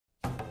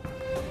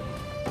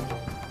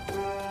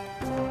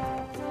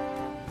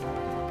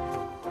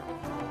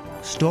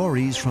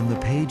Stories from the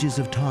pages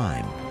of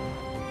time.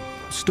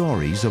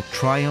 Stories of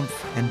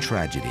triumph and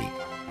tragedy,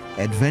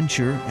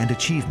 adventure and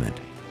achievement,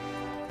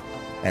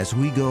 as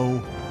we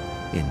go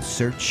in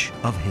search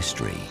of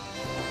history.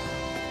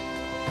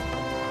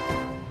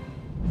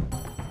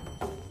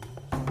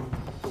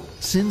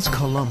 Since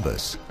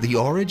Columbus, the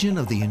origin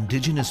of the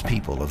indigenous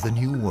people of the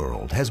New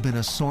World has been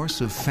a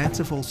source of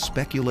fanciful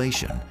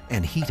speculation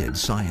and heated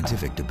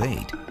scientific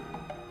debate.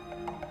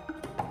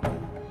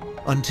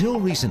 Until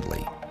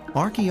recently,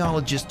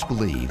 archaeologists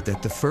believed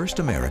that the first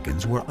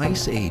Americans were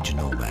Ice Age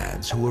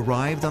nomads who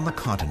arrived on the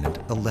continent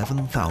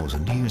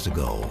 11,000 years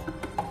ago.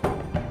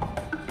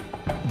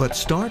 But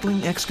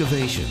startling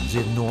excavations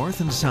in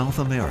North and South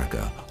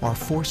America are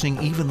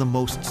forcing even the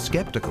most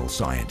skeptical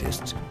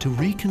scientists to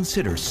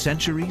reconsider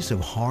centuries of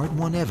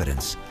hard-won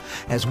evidence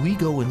as we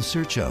go in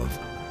search of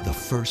the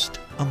first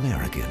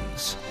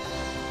Americans.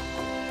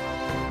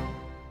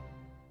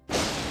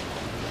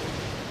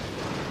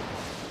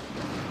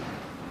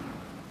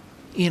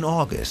 In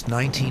August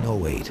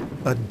 1908,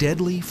 a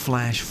deadly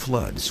flash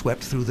flood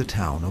swept through the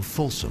town of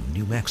Folsom,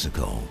 New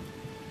Mexico.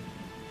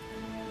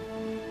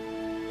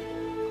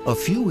 A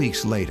few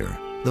weeks later,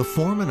 the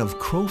foreman of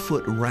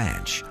Crowfoot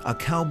Ranch, a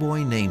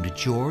cowboy named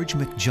George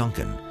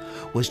McJunkin,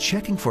 was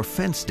checking for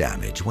fence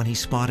damage when he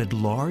spotted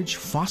large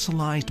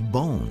fossilized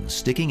bones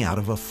sticking out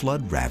of a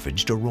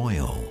flood-ravaged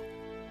arroyo.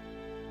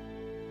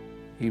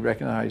 He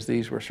recognized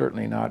these were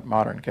certainly not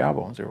modern cow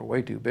bones. They were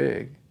way too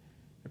big.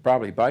 They're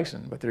probably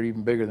bison, but they're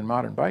even bigger than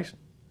modern bison.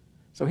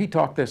 So he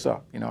talked this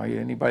up. You know,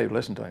 anybody who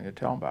listened to him could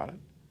tell him about it.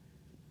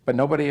 But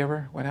nobody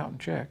ever went out and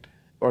checked.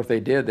 Or if they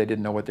did, they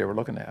didn't know what they were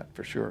looking at,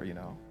 for sure, you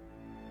know.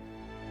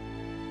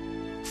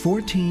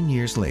 14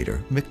 years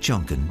later,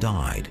 McJunkin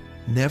died,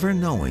 never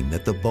knowing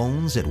that the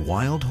bones at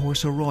Wild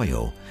Horse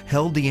Arroyo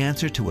held the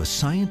answer to a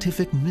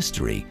scientific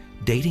mystery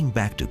dating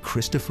back to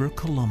Christopher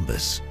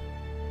Columbus.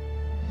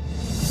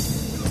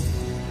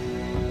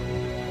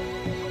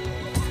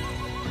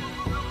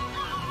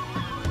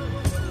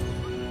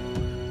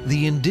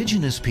 The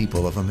indigenous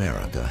people of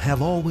America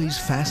have always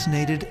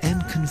fascinated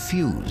and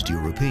confused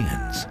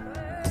Europeans.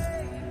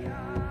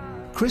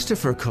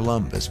 Christopher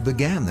Columbus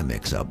began the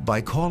mix-up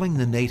by calling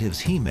the natives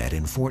he met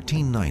in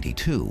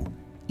 1492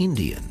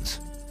 Indians,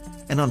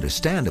 an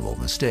understandable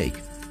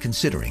mistake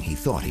considering he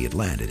thought he had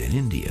landed in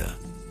India.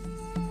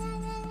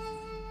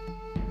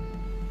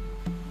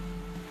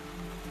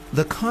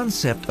 The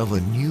concept of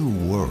a new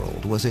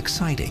world was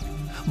exciting,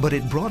 but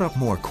it brought up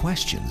more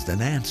questions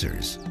than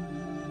answers.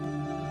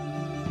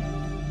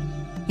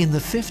 In the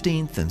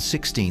 15th and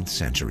 16th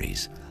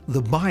centuries,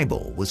 the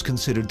Bible was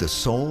considered the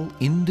sole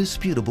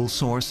indisputable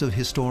source of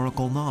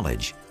historical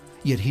knowledge,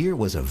 yet here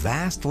was a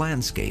vast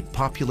landscape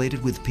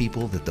populated with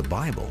people that the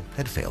Bible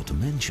had failed to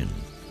mention.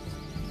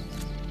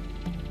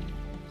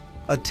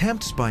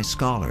 Attempts by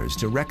scholars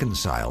to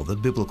reconcile the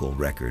biblical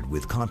record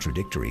with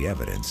contradictory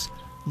evidence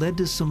led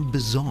to some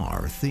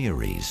bizarre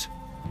theories.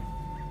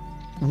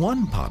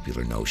 One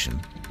popular notion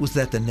was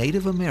that the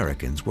Native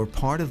Americans were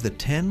part of the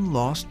 10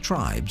 lost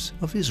tribes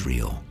of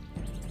Israel.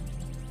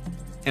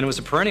 And it was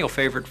a perennial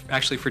favorite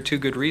actually for two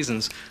good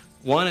reasons.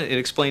 One, it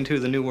explained who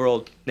the New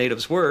World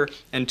natives were,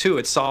 and two,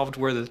 it solved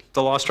where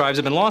the lost tribes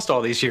have been lost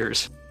all these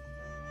years.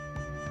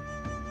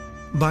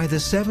 By the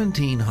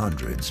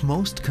 1700s,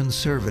 most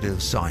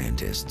conservative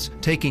scientists,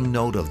 taking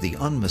note of the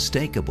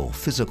unmistakable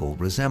physical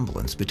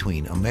resemblance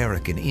between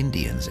American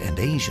Indians and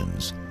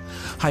Asians,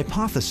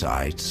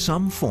 hypothesized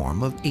some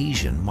form of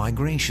Asian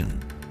migration.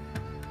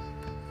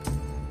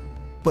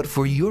 But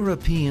for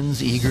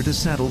Europeans eager to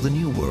settle the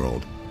New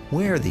World,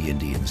 where the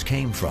Indians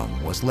came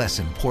from was less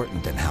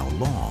important than how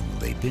long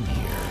they'd been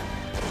here.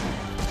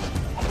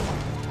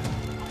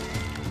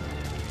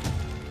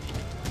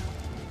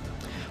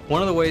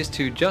 One of the ways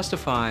to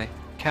justify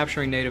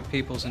capturing native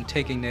peoples and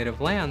taking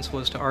native lands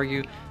was to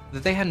argue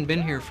that they hadn't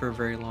been here for a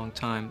very long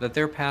time, that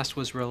their past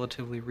was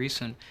relatively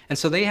recent, and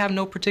so they have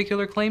no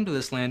particular claim to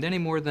this land any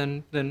more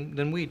than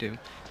we do.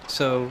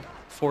 So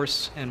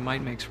force and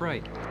might makes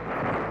right.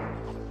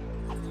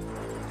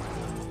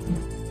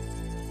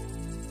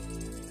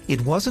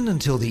 It wasn't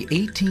until the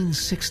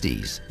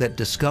 1860s that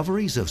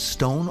discoveries of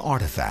stone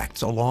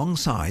artifacts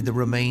alongside the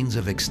remains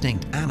of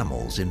extinct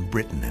animals in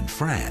Britain and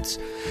France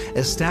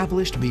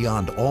established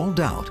beyond all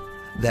doubt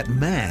that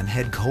man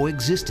had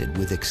coexisted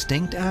with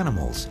extinct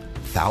animals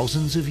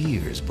thousands of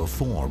years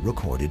before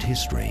recorded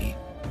history.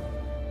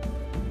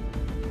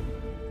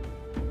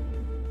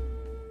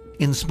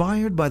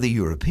 Inspired by the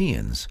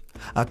Europeans,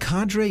 a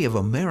cadre of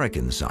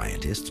American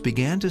scientists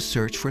began to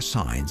search for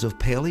signs of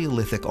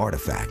Paleolithic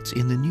artifacts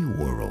in the New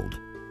World.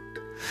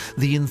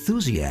 The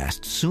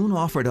enthusiasts soon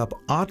offered up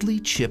oddly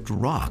chipped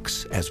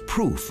rocks as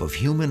proof of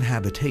human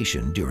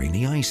habitation during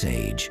the Ice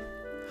Age.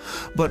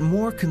 But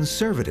more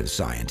conservative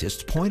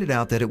scientists pointed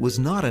out that it was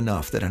not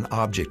enough that an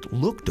object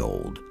looked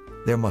old.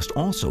 There must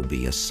also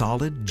be a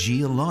solid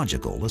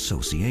geological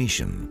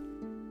association.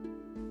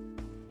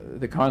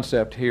 The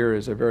concept here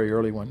is a very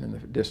early one in the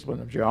discipline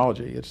of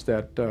geology. It's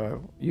that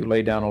you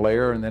lay down a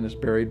layer and then it's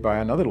buried by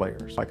another layer.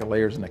 It's like a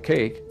layers in a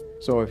cake.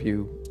 So if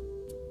you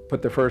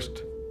put the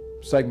first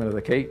segment of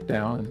the cake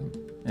down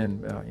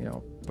and you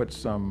know, put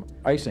some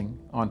icing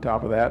on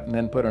top of that, and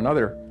then put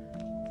another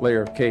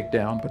layer of cake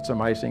down, put some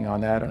icing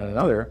on that and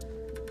another.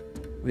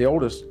 The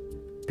oldest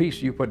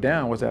piece you put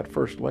down was that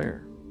first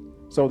layer.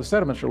 So the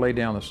sediments are laid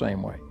down the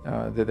same way.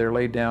 They're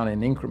laid down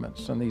in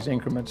increments, and these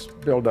increments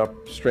build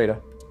up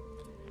strata.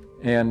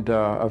 And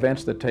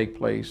events that take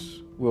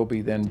place will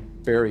be then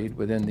buried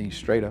within these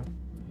strata.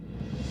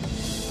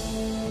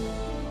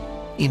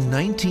 In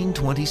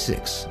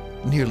 1926,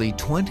 nearly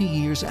 20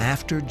 years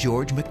after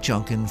George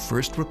McJunkin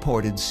first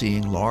reported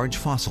seeing large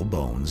fossil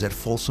bones at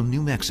Folsom,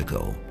 New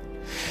Mexico,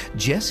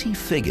 Jesse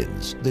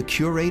Figgins, the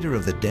curator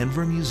of the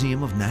Denver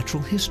Museum of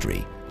Natural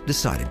History,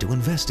 decided to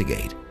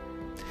investigate.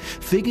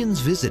 Figgins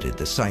visited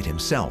the site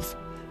himself,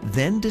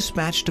 then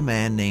dispatched a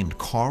man named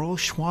Carl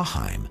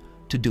Schwaheim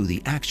to do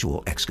the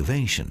actual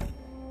excavation.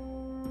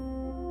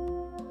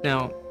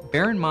 Now,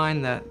 bear in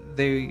mind that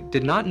they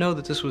did not know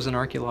that this was an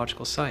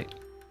archaeological site.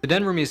 The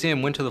Denver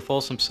Museum went to the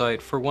Folsom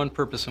site for one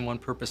purpose and one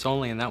purpose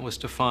only, and that was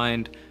to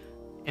find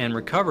and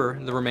recover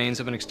the remains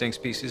of an extinct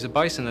species of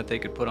bison that they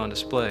could put on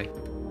display.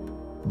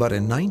 But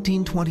in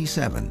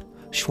 1927,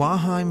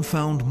 Schwaheim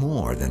found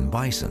more than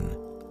bison,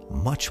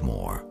 much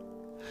more.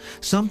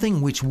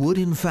 Something which would,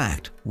 in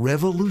fact,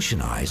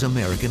 revolutionize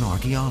American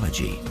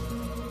archaeology.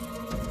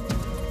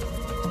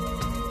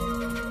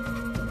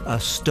 A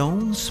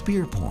stone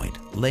spear point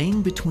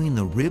laying between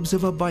the ribs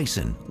of a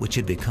bison which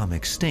had become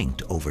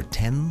extinct over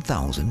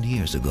 10,000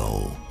 years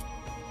ago.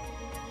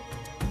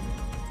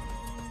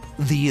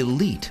 The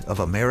elite of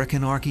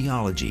American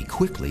archaeology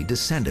quickly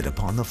descended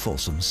upon the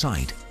Folsom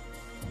site.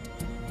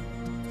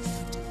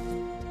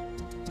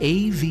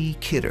 A.V.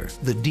 Kidder,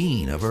 the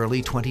dean of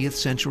early 20th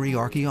century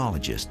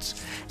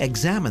archaeologists,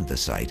 examined the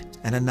site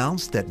and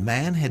announced that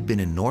man had been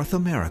in North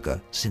America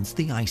since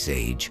the Ice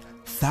Age,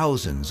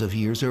 thousands of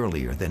years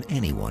earlier than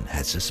anyone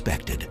had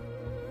suspected.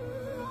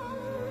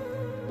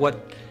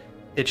 What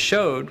it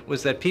showed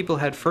was that people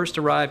had first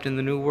arrived in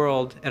the New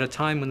World at a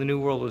time when the New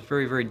World was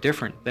very, very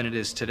different than it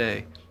is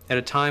today. At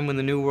a time when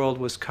the New World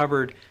was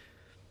covered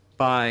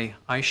by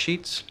ice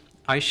sheets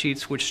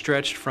which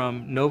stretched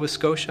from Nova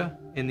Scotia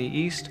in the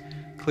east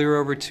clear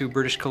over to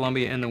British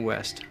Columbia in the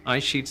west.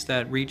 Ice sheets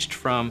that reached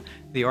from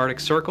the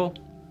Arctic Circle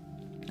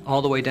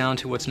all the way down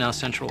to what's now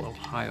central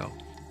Ohio.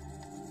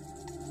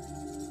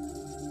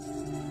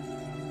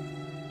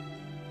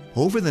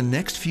 Over the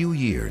next few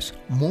years,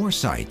 more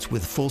sites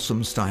with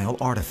Folsom-style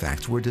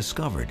artifacts were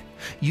discovered,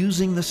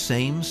 using the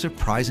same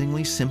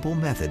surprisingly simple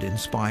method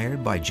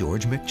inspired by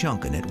George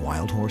McJunkin at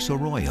Wild Horse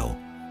Arroyo.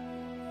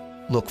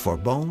 Look for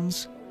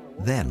bones,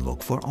 then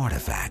look for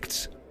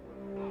artifacts.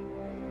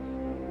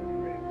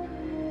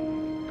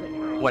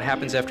 What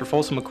happens after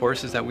Folsom, of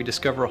course, is that we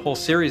discover a whole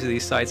series of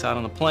these sites out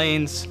on the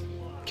plains,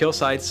 kill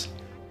sites,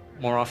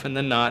 more often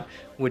than not,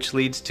 which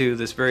leads to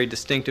this very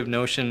distinctive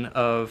notion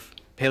of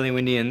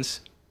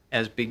Paelo-Indians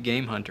as big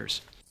game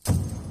hunters.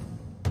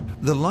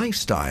 The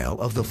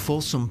lifestyle of the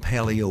Folsom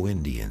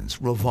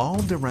Paelo-Indians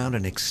revolved around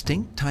an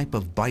extinct type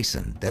of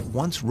bison that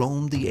once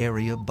roamed the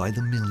area by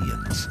the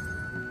millions.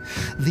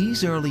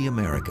 These early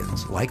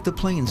Americans, like the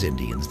Plains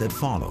Indians that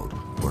followed,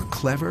 were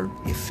clever,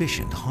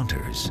 efficient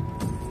hunters.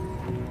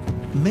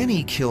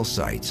 Many kill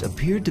sites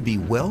appeared to be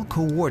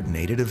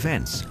well-coordinated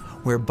events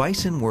where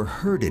bison were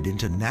herded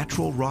into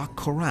natural rock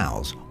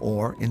corrals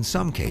or, in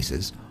some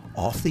cases,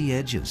 off the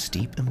edge of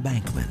steep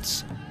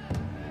embankments.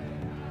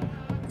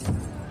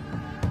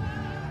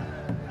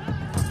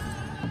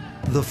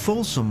 The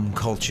Folsom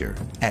culture,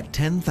 at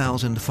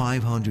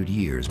 10,500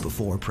 years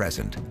before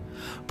present,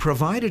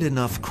 provided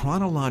enough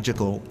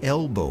chronological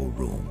elbow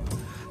room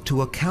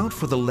to account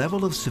for the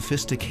level of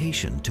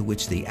sophistication to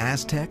which the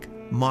Aztec,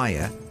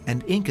 Maya,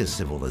 and Inca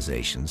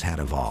civilizations had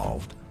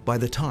evolved by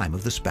the time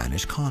of the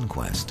Spanish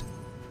conquest.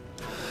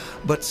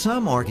 But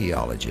some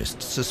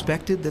archaeologists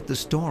suspected that the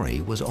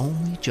story was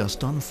only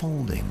just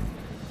unfolding.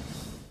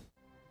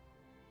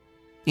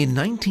 In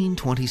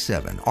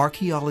 1927,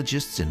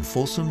 archaeologists in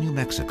Folsom, New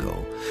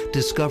Mexico,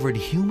 discovered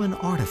human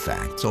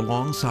artifacts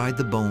alongside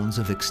the bones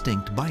of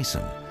extinct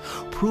bison,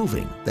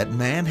 proving that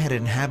man had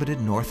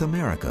inhabited North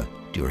America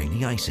during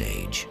the Ice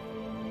Age.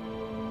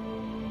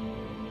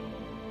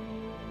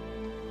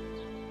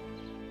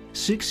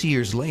 6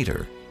 years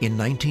later, in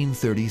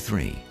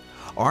 1933,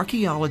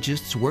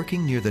 archaeologists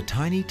working near the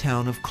tiny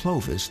town of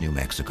Clovis, New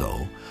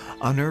Mexico,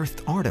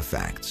 unearthed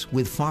artifacts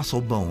with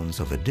fossil bones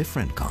of a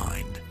different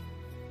kind.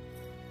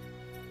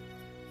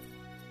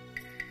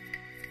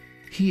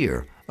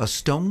 Here, a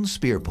stone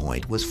spear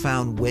point was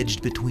found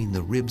wedged between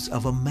the ribs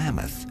of a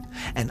mammoth,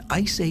 an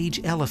Ice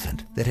Age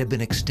elephant that had been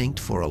extinct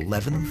for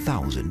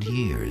 11,000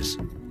 years.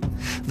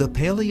 The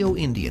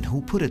Paelo-Indian who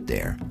put it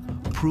there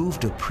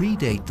proved to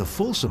predate the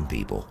Folsom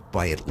people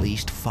by at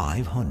least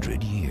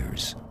 500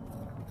 years.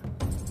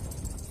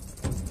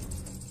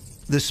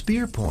 The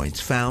spear points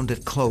found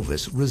at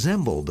Clovis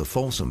resembled the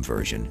Folsom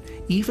version,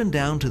 even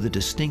down to the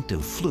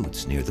distinctive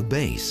flutes near the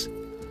base,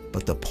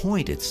 but the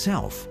point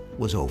itself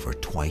was over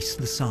twice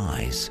the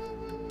size.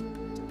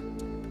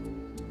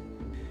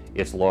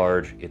 It's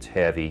large, it's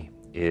heavy,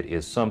 It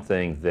is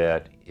something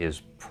that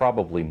is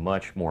probably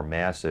much more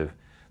massive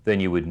than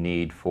you would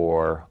need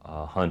for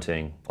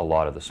hunting a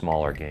lot of the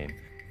smaller game.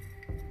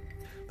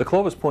 The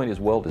Clovis Point is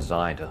well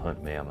designed to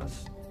hunt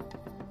mammoths.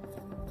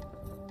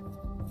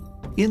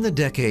 In the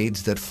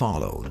decades that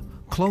followed,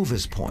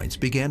 Clovis points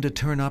began to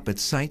turn up at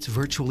sites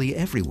virtually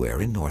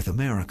everywhere in North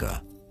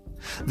America.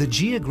 The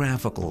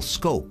geographical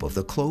scope of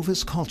the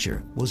Clovis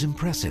culture was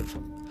impressive,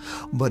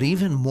 but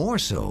even more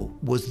so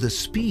was the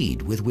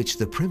speed with which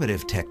the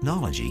primitive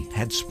technology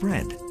had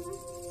spread.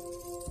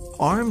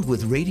 Armed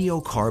with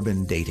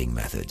radiocarbon dating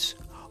methods,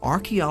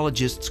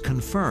 archaeologists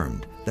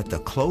confirmed that the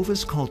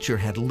Clovis culture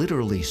had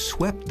literally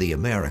swept the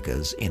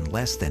Americas in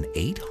less than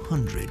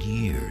 800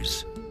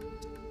 years.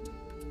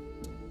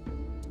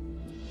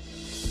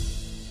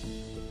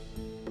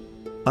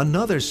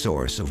 Another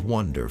source of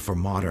wonder for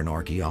modern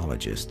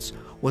archaeologists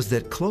was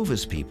that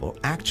Clovis people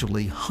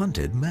actually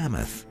hunted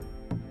mammoth.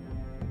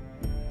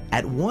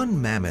 At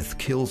one mammoth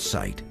kill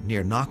site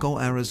near Naco,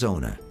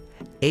 Arizona,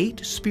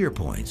 8 spear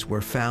points were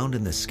found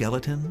in the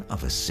skeleton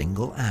of a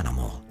single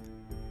animal.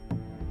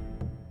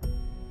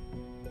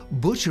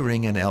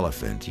 Butchering an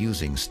elephant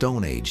using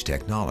Stone Age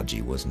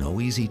technology was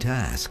no easy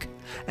task,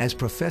 as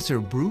Professor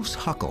Bruce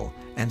Huckle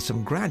and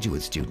some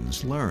graduate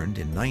students learned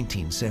in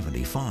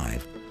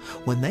 1975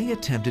 when they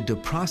attempted to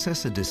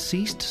process a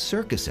deceased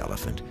circus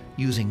elephant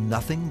using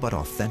nothing but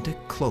authentic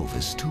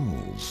Clovis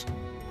tools.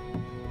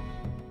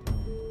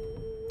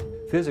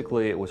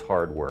 Physically, it was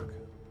hard work.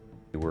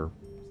 We were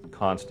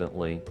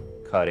constantly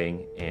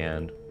cutting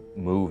and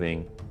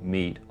moving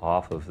meat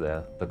off of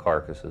the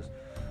carcasses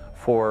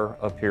for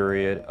a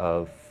period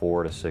of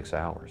 4 to 6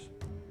 hours.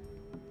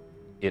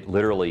 It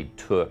literally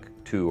took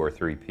 2 or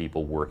 3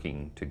 people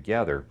working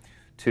together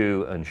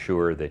to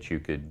ensure that you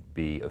could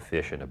be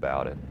efficient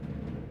about it.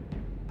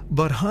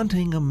 But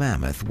hunting a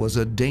mammoth was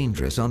a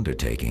dangerous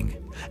undertaking,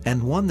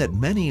 and one that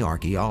many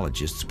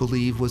archaeologists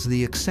believe was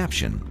the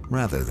exception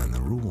rather than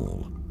the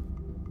rule.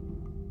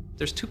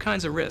 There's 2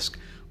 kinds of risk.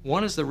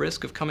 One is the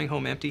risk of coming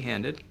home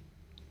empty-handed.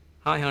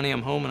 Hi, honey,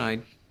 I'm home and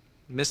I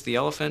missed the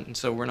elephant, and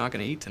so we're not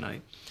going to eat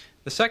tonight.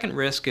 The second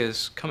risk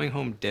is coming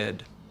home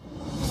dead.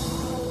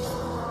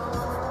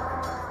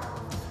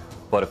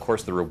 But of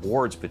course, the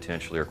rewards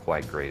potentially are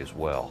quite great as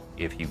well.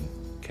 If you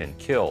can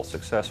kill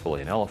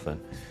successfully an elephant,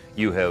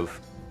 you have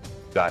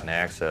gotten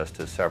access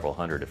to several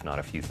hundred, if not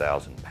a few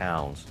thousand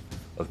pounds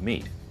of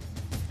meat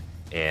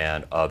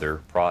and other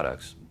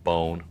products.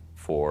 Bone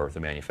for the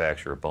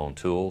manufacture of bone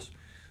tools,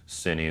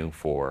 sinew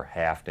for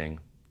hafting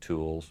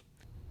tools,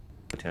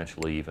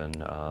 potentially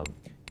even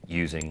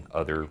using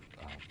other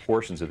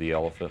portions of the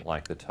elephant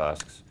like the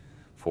tusks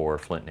for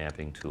flint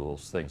knapping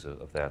tools, things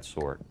of that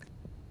sort.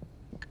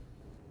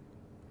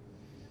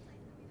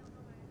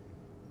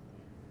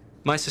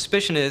 My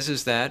suspicion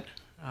is that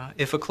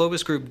if a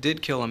Clovis group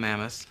did kill a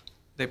mammoth,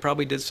 they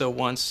probably did so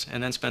once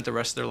and then spent the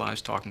rest of their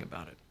lives talking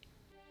about it.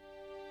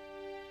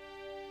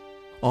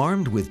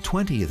 Armed with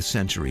 20th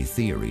century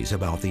theories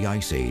about the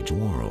Ice Age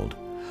world,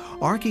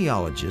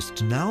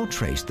 archaeologists now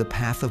traced the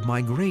path of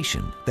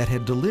migration that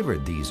had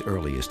delivered these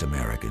earliest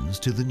Americans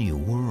to the New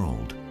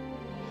World.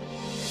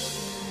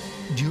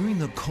 During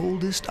the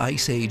coldest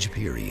Ice Age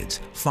periods,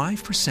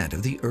 5%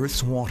 of the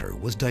Earth's water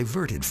was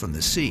diverted from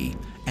the sea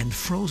and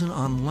frozen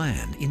on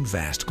land in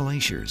vast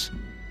glaciers.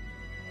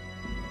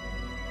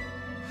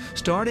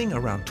 Starting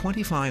around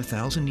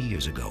 25,000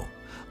 years ago,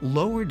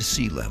 lowered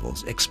sea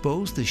levels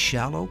exposed the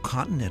shallow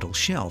continental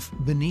shelf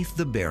beneath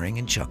the Bering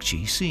and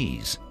Chukchi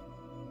seas.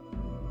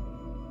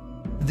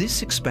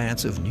 This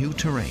expanse of new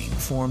terrain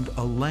formed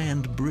a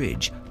land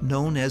bridge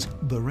known as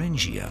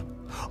Beringia,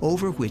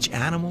 over which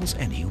animals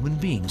and human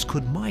beings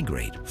could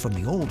migrate from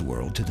the Old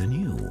World to the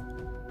New.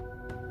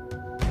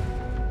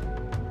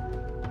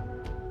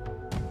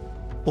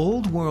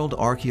 Old World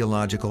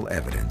archaeological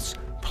evidence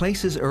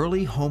places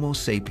early Homo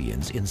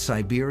sapiens in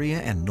Siberia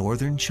and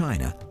northern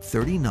China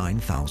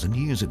 39,000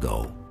 years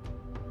ago.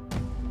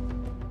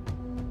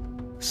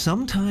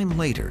 Sometime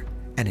later,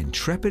 an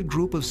intrepid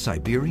group of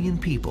Siberian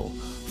people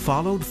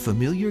followed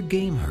familiar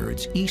game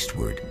herds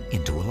eastward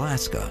into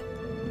Alaska.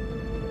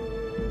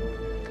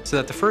 So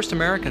that the first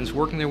Americans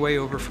working their way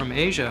over from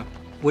Asia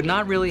would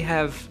not really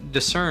have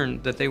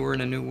discerned that they were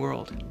in a new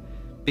world.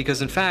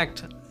 Because in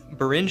fact,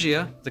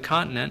 Beringia, the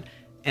continent,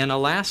 and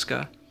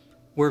Alaska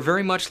were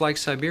very much like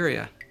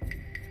Siberia.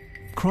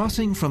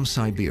 Crossing from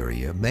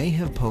Siberia may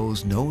have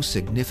posed no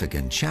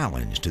significant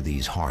challenge to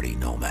these hardy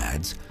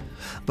nomads,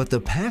 but the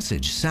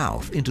passage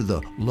south into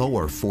the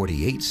lower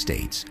 48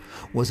 states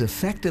was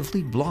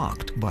effectively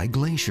blocked by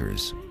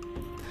glaciers.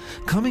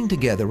 Coming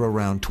together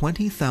around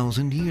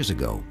 20,000 years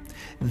ago,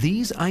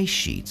 these ice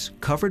sheets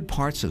covered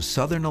parts of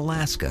southern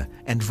Alaska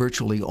and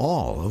virtually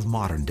all of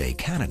modern-day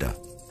Canada.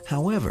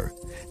 However,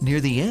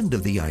 near the end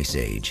of the Ice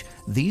Age,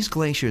 these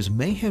glaciers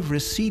may have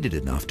receded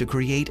enough to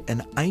create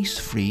an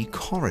ice-free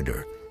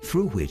corridor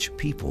through which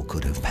people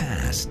could have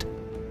passed.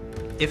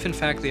 If in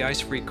fact the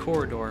ice-free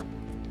corridor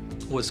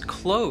was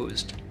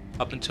closed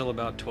up until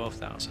about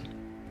 12,000,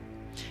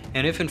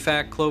 and if in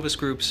fact Clovis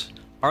groups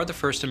are the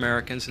first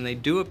Americans, and they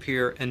do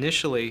appear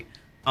initially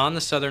on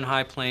the southern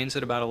high plains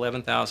at about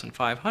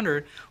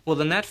 11,500, well,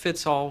 then that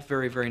fits all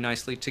very, very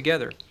nicely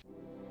together.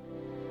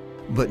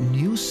 But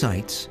new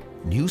sites,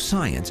 new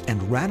science,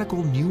 and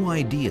radical new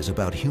ideas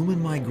about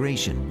human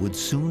migration would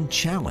soon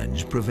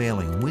challenge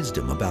prevailing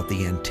wisdom about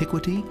the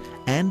antiquity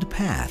and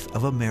path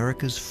of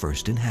America's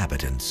first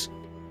inhabitants.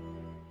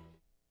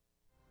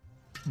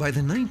 By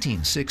the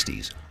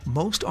 1960s,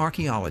 most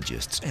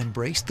archaeologists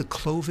embraced the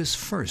Clovis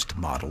first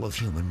model of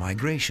human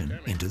migration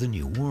into the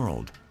New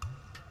World.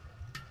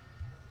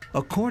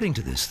 According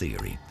to this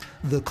theory,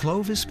 the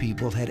Clovis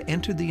people had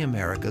entered the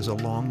Americas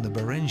along the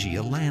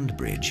Beringia land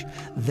bridge,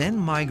 then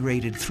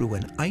migrated through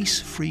an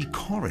ice-free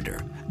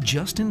corridor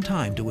just in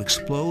time to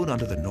explode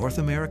onto the North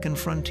American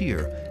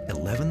frontier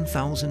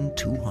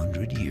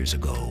 11,200 years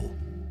ago.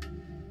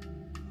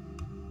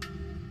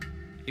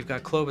 You've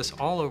got Clovis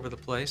all over the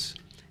place.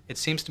 It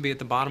seems to be at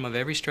the bottom of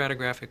every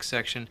stratigraphic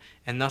section,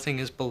 and nothing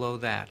is below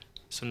that.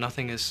 So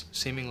nothing is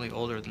seemingly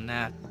older than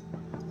that.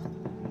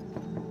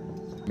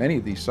 Many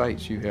of these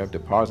sites, you have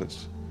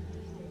deposits,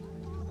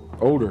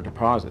 older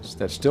deposits,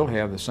 that still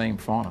have the same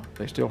fauna.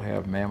 They still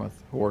have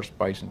mammoth, horse,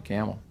 bison,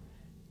 camel,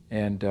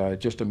 and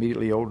just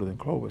immediately older than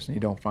Clovis, and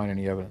you don't find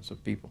any evidence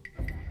of people.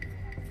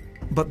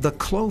 But the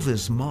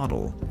Clovis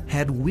model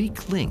had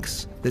weak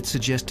links that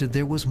suggested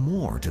there was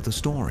more to the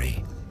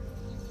story.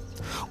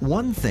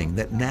 One thing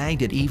that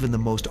nagged at even the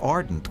most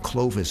ardent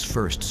Clovis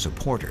first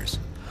supporters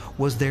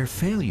was their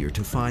failure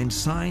to find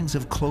signs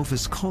of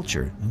Clovis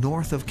culture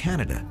north of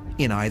Canada,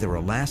 in either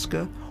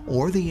Alaska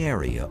or the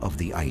area of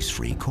the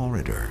ice-free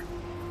corridor.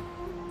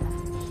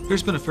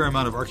 There's been a fair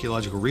amount of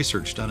archaeological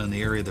research done in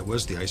the area that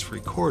was the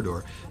ice-free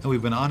corridor, and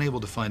we've been unable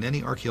to find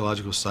any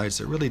archaeological sites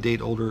that really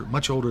date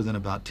much older than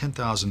about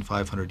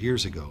 10,500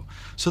 years ago.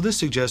 So this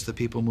suggests that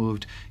people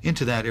moved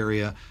into that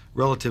area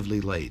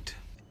relatively late.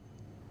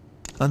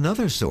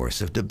 Another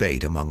source of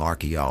debate among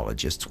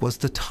archaeologists was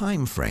the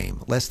time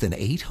frame, less than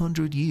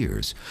 800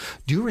 years,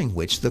 during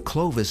which the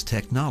Clovis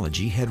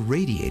technology had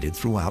radiated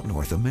throughout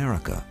North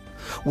America.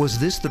 Was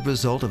this the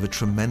result of a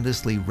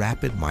tremendously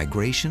rapid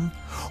migration,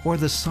 or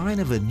the sign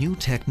of a new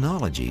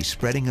technology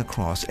spreading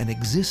across an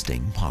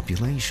existing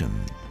population?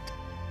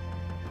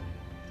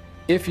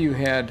 If you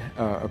had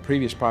a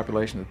previous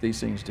population that these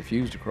things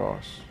diffused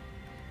across,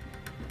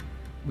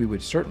 we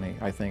would certainly,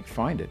 I think,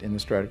 find it in the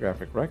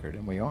stratigraphic record,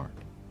 and we aren't.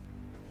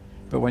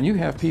 But when you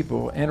have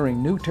people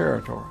entering new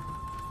territory,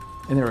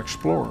 and they're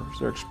explorers,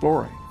 they're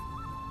exploring,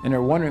 and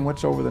they're wondering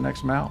what's over the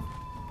next mountain,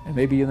 and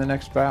maybe in the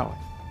next valley,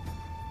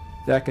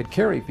 that could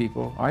carry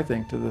people, I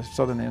think, to the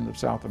southern end of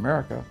South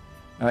America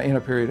in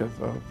a period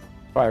of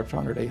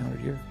 500,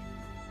 800 years.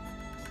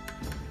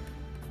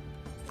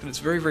 And it's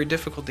very, very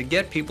difficult to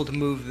get people to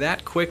move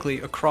that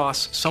quickly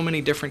across so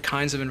many different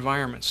kinds of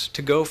environments,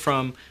 to go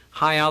from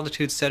high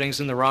altitude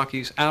settings in the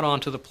Rockies out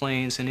onto the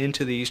plains and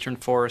into the eastern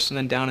forests and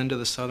then down into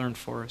the southern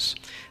forests.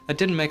 That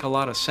didn't make a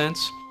lot of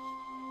sense.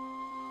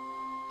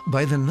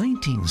 By the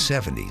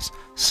 1970s,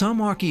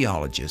 some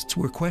archaeologists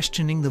were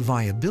questioning the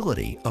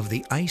viability of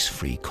the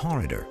ice-free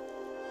corridor.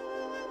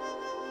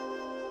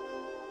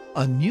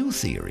 A new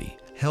theory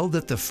held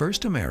that the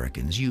first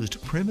Americans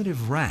used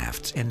primitive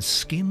rafts and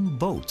skin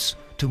boats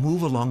to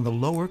move along the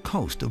lower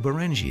coast of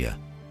Beringia,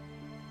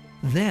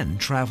 then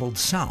traveled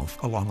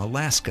south along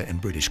Alaska and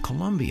British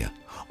Columbia,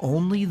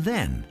 only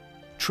then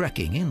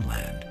trekking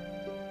inland.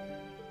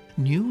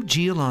 New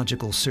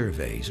geological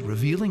surveys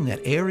revealing that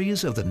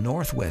areas of the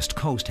northwest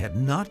coast had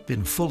not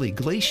been fully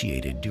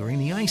glaciated during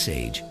the Ice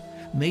Age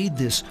made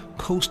this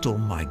coastal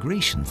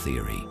migration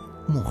theory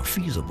more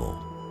feasible.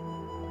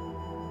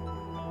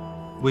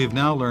 We have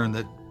now learned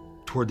that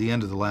toward the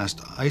end of the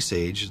last Ice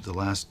Age, the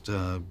last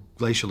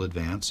glacial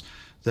advance,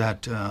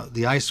 that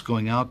the ice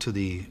going out to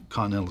the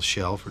continental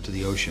shelf or to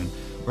the ocean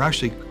were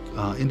actually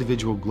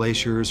individual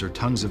glaciers or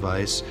tongues of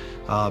ice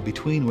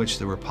between which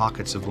there were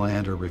pockets of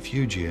land or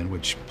refugia in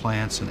which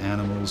plants and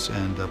animals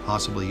and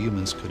possibly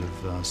humans could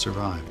have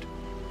survived.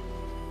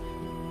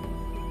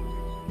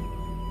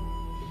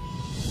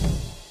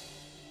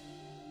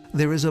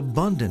 There is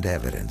abundant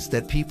evidence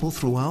that people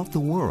throughout the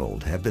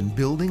world have been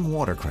building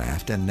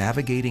watercraft and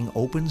navigating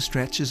open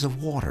stretches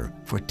of water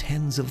for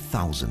tens of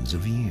thousands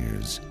of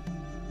years.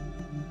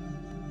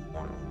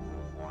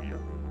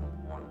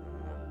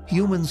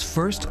 Humans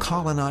first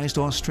colonized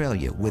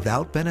Australia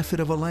without benefit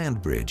of a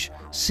land bridge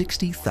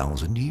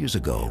 60,000 years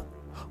ago.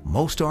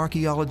 Most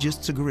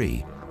archaeologists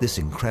agree this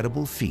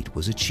incredible feat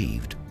was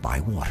achieved by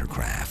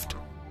watercraft.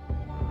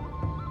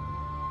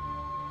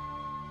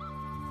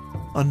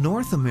 A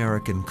North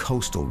American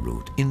coastal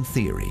route, in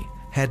theory,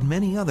 had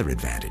many other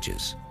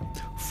advantages.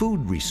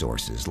 Food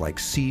resources like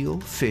seal,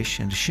 fish,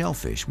 and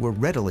shellfish were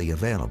readily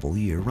available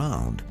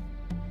year-round.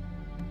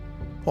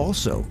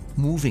 Also,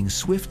 moving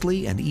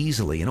swiftly and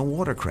easily in a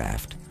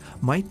watercraft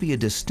might be a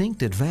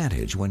distinct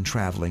advantage when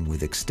traveling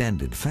with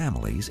extended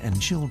families and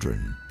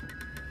children.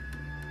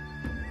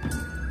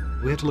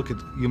 We have to look at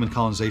human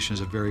colonization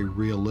as a very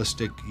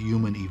realistic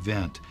human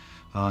event.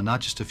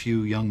 not just a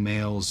few young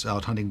males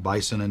out hunting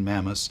bison and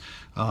mammoths,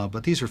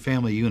 but these are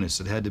family units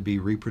that had to be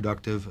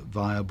reproductive,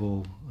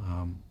 viable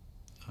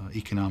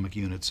economic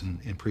units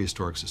in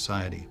prehistoric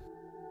society.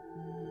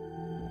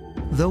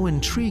 Though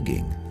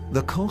intriguing,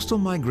 the coastal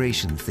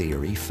migration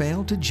theory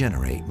failed to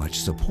generate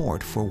much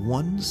support for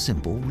one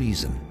simple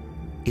reason.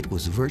 It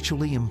was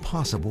virtually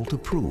impossible to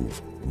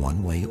prove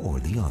one way or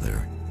the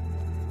other.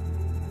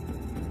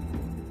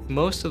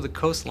 Most of the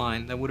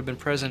coastline that would have been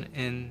present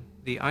in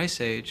the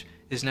Ice Age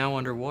is now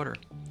underwater.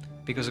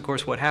 Because, of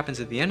course, what happens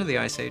at the end of the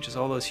Ice Age is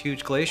all those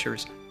huge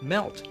glaciers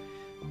melt.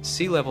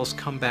 Sea levels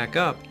come back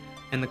up,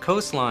 and the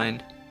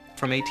coastline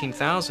from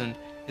 18,000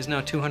 is now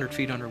 200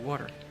 feet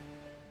underwater.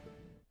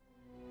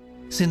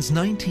 Since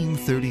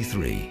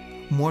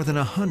 1933, more than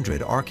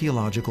 100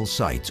 archaeological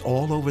sites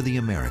all over the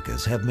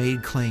Americas have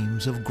made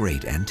claims of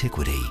great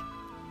antiquity.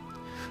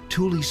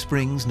 Tule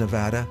Springs,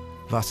 Nevada,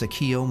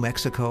 Vasaquillo,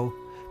 Mexico,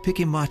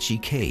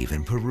 Piquimachi Cave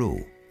in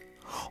Peru.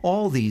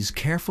 All these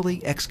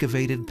carefully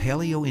excavated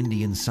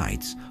Paelo-Indian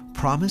sites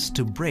promised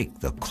to break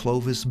the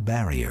Clovis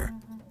barrier,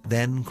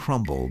 then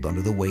crumbled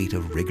under the weight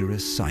of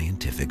rigorous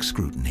scientific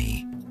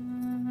scrutiny.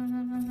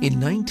 In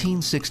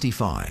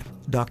 1965,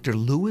 Dr.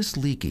 Louis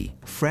Leakey,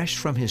 fresh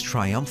from his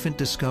triumphant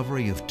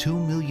discovery of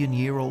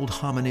 2-million-year-old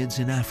hominids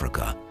in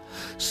Africa,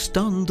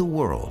 stunned the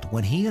world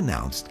when he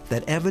announced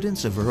that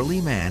evidence of early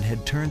man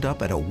had turned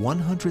up at a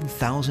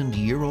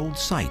 100,000-year-old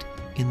site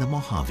in the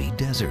Mojave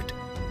Desert.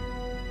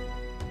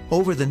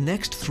 Over the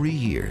next 3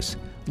 years,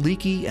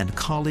 Leakey and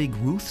colleague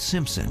Ruth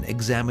Simpson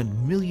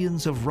examined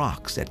millions of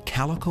rocks at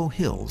Calico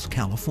Hills,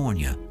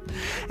 California,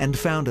 and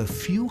found a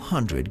few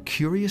hundred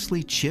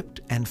curiously chipped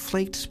and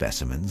flaked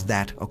specimens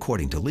that,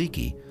 according to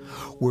Leakey,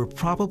 were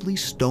probably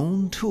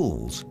stone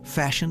tools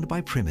fashioned by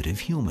primitive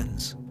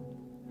humans.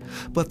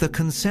 But the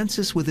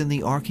consensus within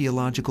the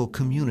archaeological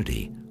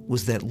community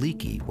was that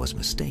Leakey was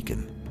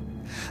mistaken.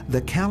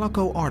 The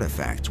Calico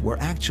artifacts were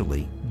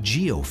actually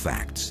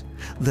geofacts,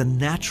 the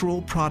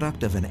natural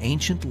product of an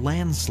ancient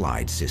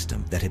landslide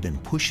system that had been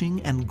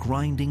pushing and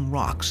grinding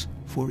rocks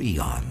for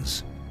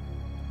eons.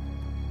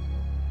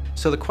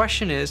 So the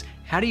question is,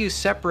 how do you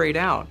separate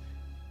out,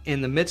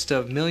 in the midst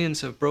of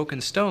millions of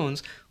broken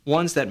stones,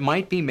 ones that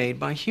might be made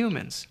by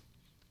humans,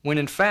 when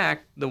in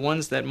fact the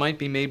ones that might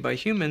be made by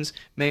humans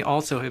may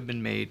also have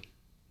been made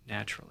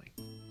naturally?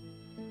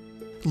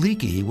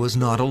 Leakey was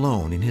not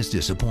alone in his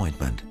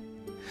disappointment.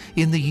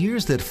 In the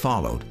years that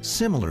followed,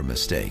 similar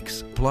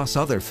mistakes, plus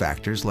other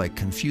factors like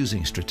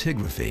confusing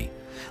stratigraphy,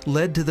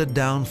 led to the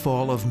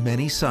downfall of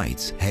many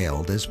sites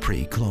hailed as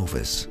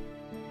pre-Clovis.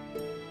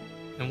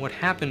 And what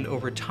happened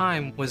over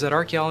time was that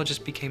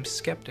archaeologists became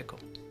skeptical,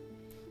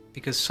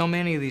 because so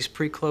many of these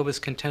pre-Clovis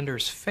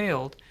contenders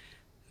failed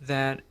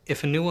that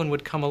if a new one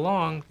would come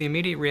along, the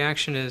immediate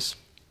reaction is,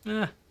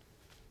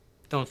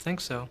 don't think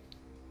so.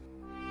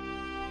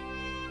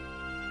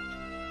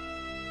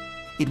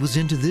 It was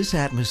into this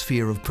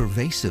atmosphere of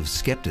pervasive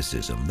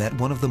skepticism that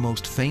one of the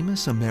most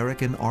famous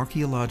American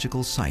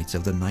archaeological sites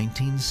of the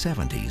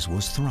 1970s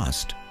was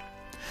thrust.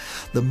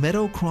 The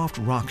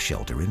Meadowcroft Rock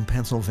Shelter in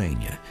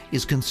Pennsylvania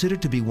is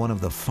considered to be one of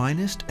the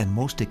finest and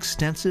most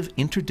extensive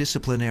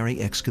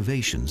interdisciplinary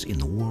excavations in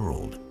the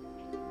world.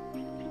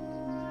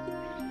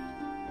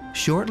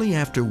 Shortly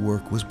after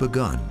work was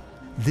begun,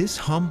 this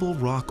humble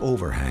rock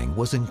overhang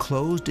was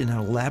enclosed in an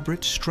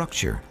elaborate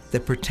structure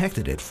that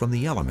protected it from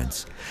the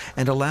elements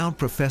and allowed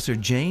Professor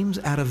James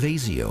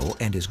Adavasio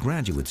and his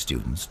graduate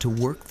students to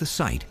work the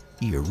site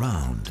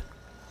year-round.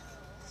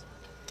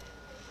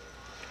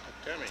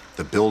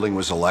 The building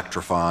was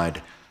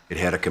electrified. It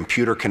had a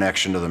computer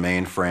connection to the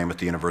mainframe at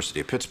the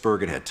University of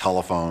Pittsburgh. It had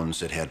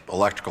telephones. It had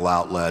electrical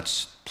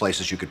outlets,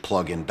 places you could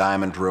plug in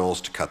diamond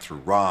drills to cut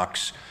through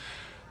rocks,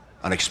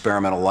 an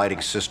experimental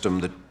lighting system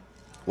that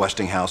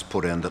Westinghouse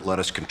put in that let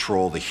us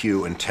control the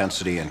hue,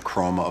 intensity, and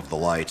chroma of the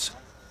lights.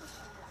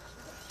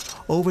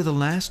 Over the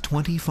last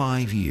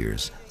 25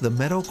 years, the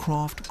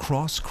Meadowcroft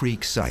Cross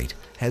Creek site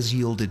has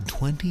yielded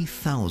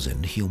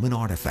 20,000 human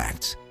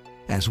artifacts,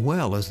 as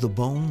well as the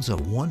bones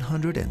of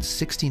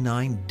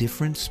 169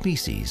 different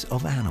species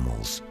of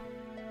animals.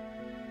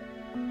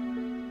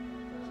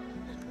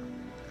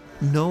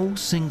 No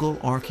single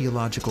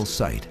archaeological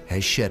site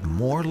has shed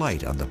more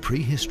light on the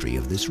prehistory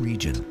of this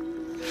region.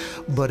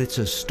 But it's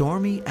a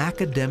stormy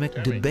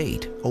academic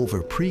debate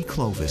over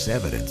pre-Clovis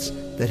evidence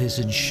that has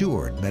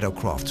ensured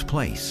Meadowcroft's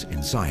place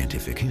in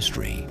scientific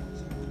history.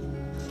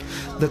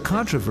 The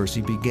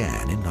controversy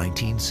began in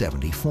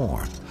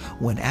 1974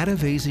 when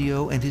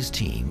Adavasio and his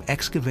team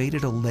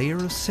excavated a layer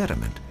of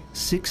sediment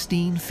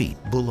 16 feet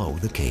below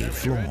the cave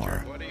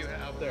floor. What do you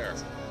have there?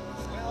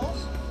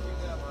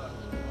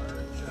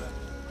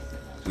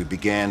 We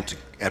began to,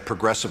 at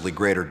progressively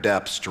greater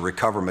depths, to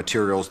recover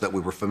materials that we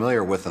were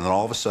familiar with, and then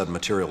all of a sudden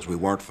materials we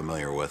weren't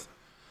familiar with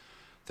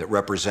that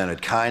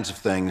represented kinds of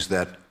things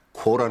that,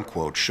 quote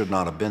unquote, should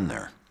not have been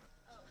there.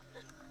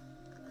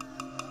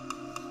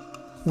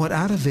 What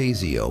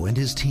Adavasio and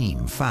his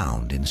team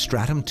found in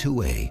Stratum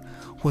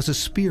 2A was a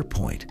spear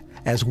point,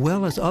 as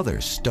well as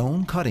other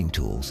stone cutting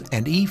tools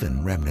and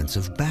even remnants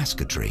of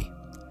basketry.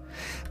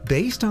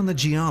 Based on the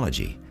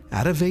geology,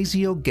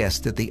 Adovasio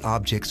guessed that the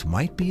objects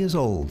might be as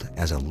old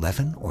as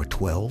 11 or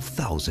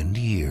 12,000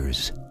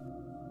 years.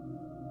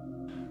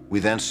 We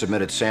then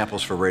submitted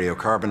samples for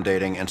radiocarbon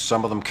dating, and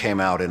some of them came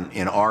out,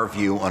 in our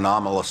view,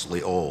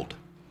 anomalously old.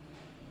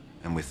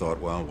 And we thought,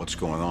 well, what's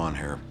going on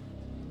here?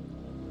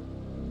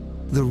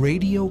 The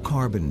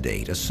radiocarbon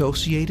date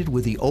associated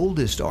with the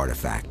oldest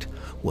artifact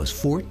was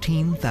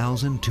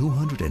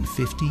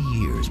 14,250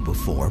 years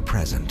before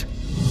present.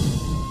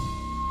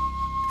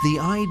 The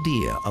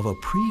idea of a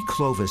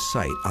pre-Clovis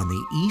site on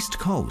the east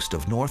coast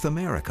of North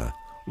America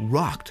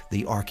rocked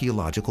the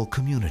archaeological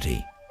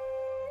community.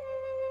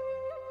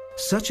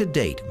 Such a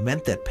date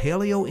meant that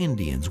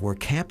Paelo-Indians were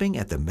camping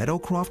at the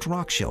Meadowcroft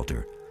Rock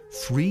Shelter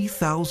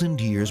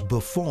 3,000 years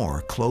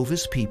before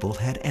Clovis people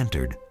had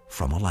entered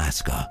from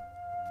Alaska.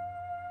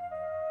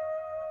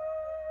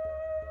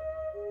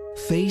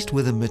 Faced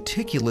with a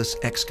meticulous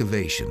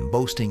excavation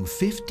boasting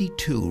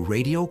 52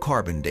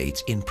 radiocarbon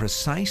dates in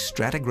precise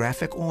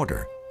stratigraphic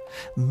order,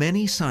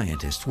 many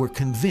scientists were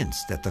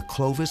convinced that the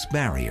Clovis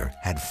barrier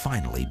had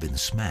finally been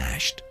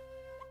smashed.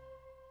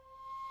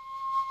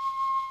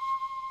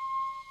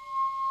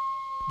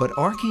 But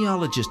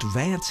archaeologist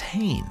Vance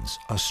Haynes,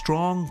 a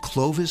strong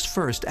Clovis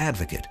first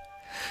advocate,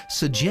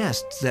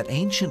 suggests that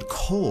ancient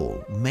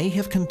coal may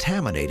have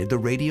contaminated the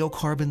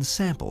radiocarbon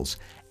samples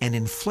and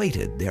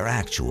inflated their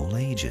actual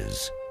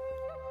ages.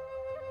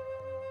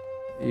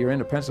 You're in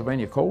the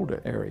Pennsylvania coal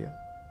area,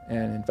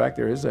 and in fact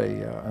there is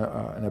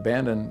an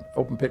abandoned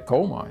open pit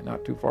coal mine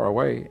not too far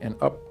away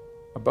and up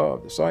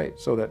above the site,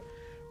 so that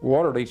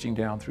water leaching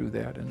down through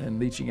that and then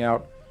leaching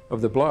out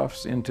of the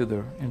bluffs into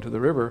the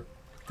river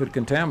could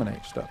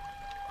contaminate stuff.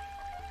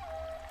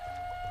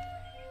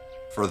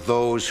 For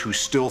those who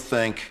still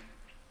think,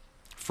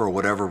 for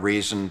whatever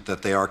reason,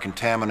 that they are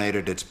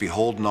contaminated, it's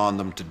beholden on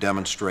them to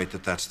demonstrate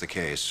that that's the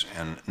case.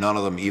 And none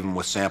of them, even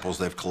with samples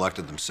they've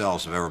collected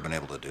themselves, have ever been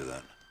able to do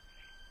that.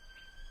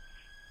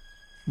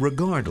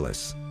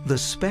 Regardless, the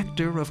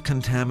specter of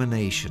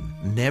contamination,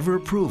 never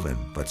proven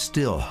but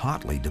still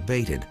hotly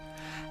debated,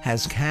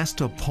 has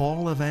cast a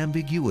pall of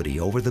ambiguity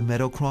over the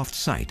Meadowcroft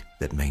site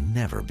that may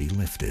never be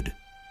lifted.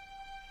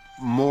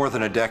 More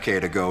than a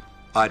decade ago,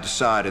 I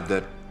decided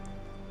that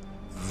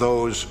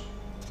those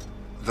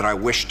that I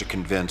wished to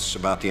convince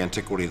about the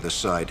antiquity of the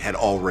site had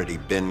already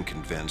been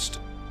convinced.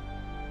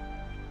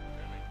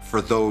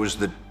 For those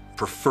that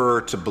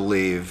prefer to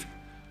believe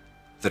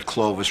that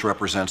Clovis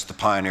represents the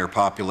pioneer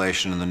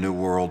population in the New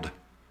World,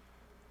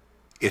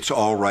 it's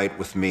all right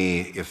with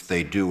me if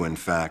they do, in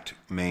fact,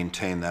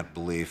 maintain that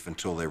belief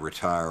until they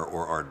retire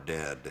or are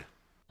dead.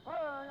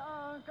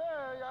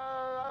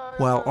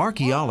 While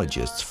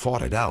archaeologists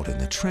fought it out in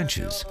the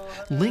trenches,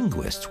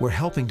 linguists were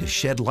helping to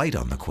shed light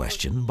on the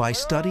question by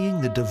studying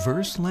the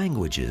diverse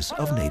languages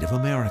of Native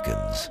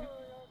Americans.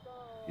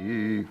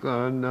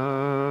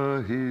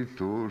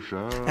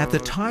 At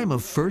the time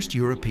of first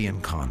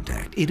European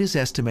contact, it is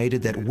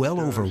estimated that well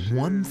over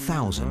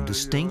 1,000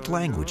 distinct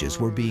languages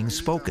were being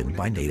spoken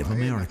by Native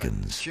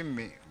Americans.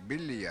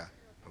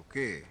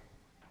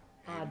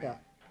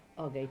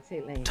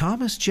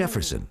 Thomas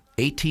Jefferson,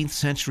 18th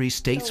century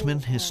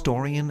statesman,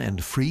 historian,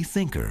 and free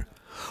thinker,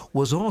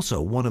 was also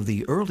one of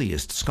the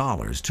earliest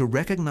scholars to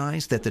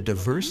recognize that the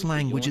diverse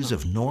languages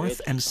of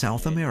North and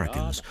South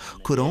Americans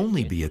could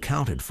only be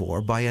accounted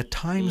for by a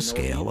time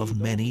scale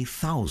of many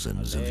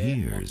thousands of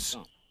years.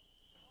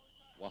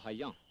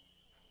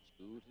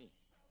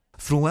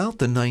 Throughout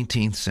the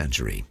 19th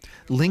century,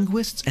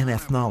 linguists and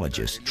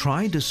ethnologists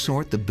tried to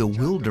sort the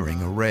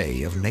bewildering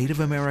array of Native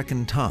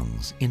American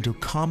tongues into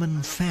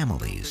common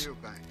families.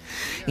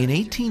 In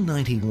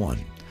 1891,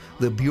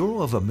 the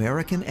Bureau of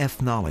American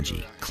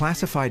Ethnology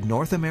classified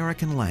North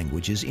American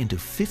languages into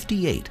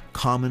 58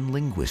 common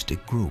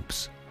linguistic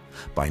groups.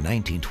 By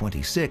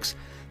 1926,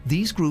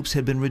 these groups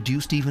had been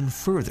reduced even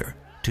further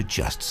to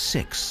just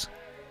 6.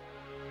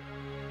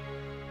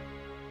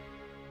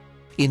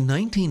 In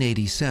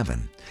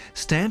 1987,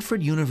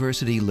 Stanford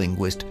University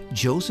linguist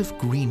Joseph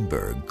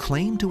Greenberg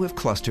claimed to have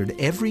clustered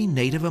every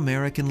Native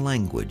American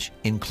language,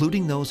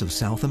 including those of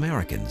South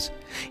Americans,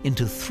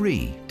 into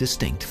 3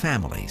 distinct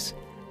families: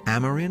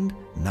 Amerind,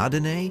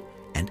 Nadene,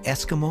 and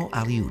Eskimo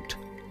Aleut.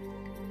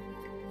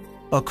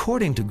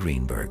 According to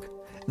Greenberg,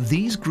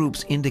 these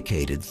groups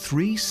indicated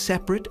 3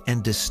 separate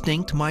and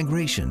distinct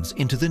migrations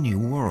into the New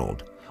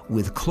World,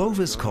 with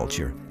Clovis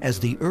culture as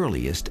the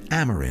earliest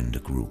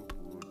Amerind group.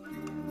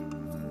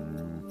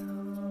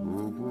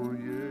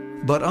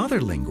 But other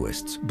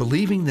linguists,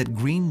 believing that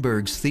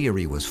Greenberg's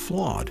theory was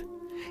flawed,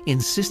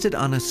 insisted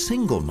on a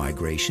single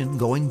migration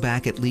going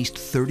back at least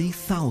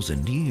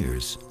 30,000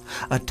 years,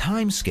 a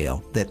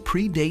timescale that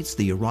predates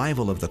the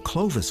arrival of the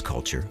Clovis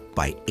culture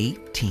by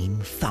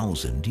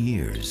 18,000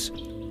 years.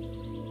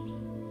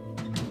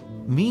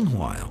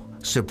 Meanwhile,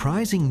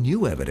 surprising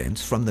new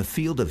evidence from the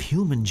field of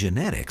human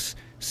genetics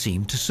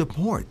seemed to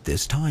support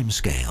this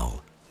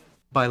timescale.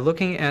 By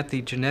looking at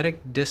the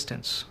genetic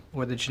distance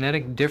or the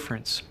genetic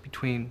difference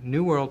between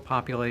New World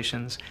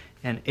populations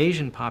and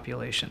Asian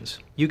populations,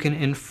 you can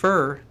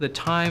infer the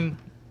time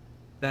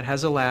that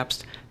has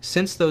elapsed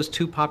since those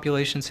two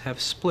populations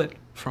have split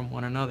from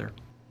one another.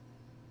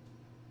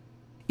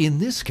 In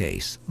this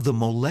case, the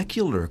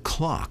molecular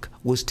clock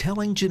was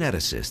telling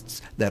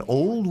geneticists that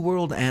Old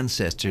World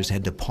ancestors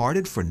had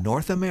departed for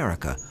North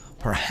America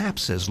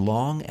perhaps as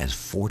long as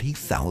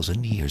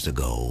 40,000 years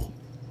ago.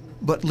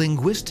 But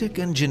linguistic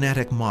and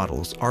genetic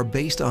models are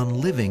based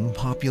on living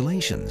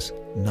populations,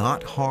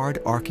 not hard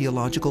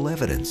archaeological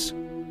evidence.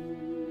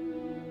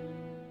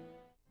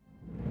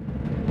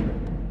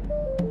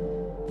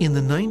 In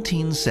the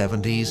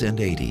 1970s and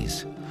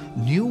 80s,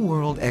 New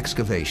World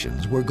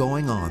excavations were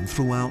going on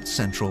throughout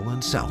Central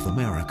and South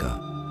America.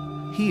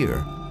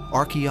 Here,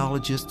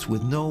 archaeologists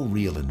with no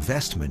real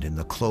investment in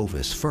the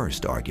Clovis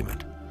first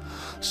argument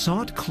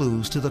sought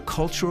clues to the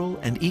cultural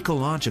and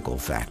ecological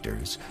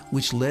factors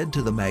which led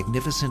to the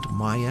magnificent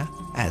Maya,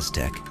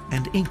 Aztec,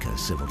 and Inca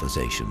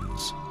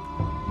civilizations.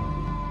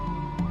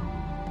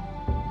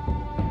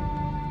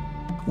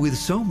 With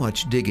so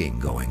much digging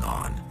going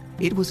on,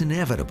 it was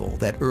inevitable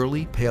that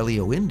early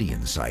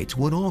Paelo-Indian sites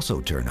would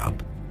also turn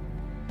up.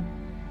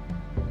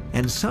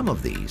 And some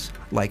of these,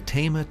 like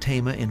Tama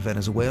Tama in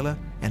Venezuela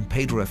and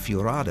Pedra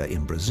Furada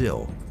in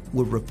Brazil,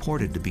 were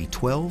reported to be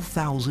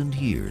 12,000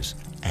 years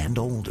and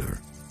older.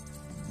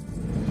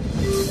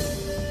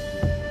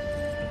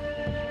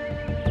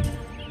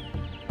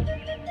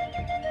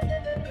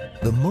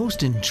 The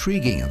most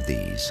intriguing of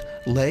these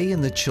lay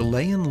in the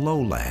Chilean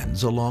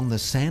lowlands along the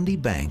sandy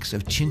banks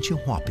of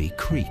Chinchihuapi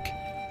Creek.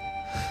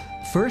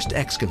 First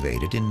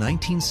excavated in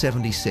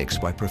 1976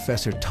 by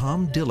Professor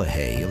Tom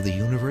Dillahay of the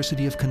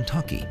University of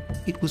Kentucky,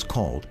 it was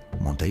called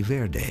Monte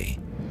Verde.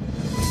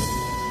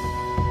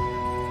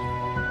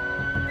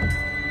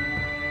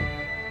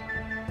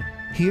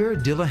 Here,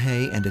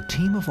 Dillahay and a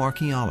team of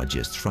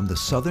archaeologists from the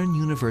Southern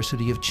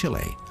University of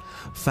Chile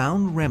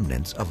found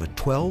remnants of a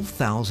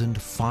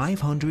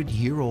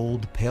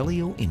 12,500-year-old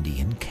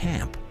Paleo-Indian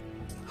camp.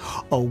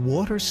 A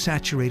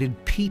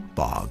water-saturated peat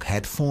bog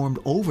had formed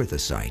over the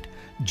site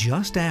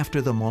just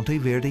after the Monte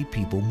Verde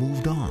people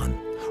moved on,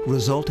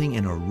 resulting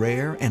in a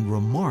rare and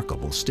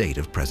remarkable state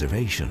of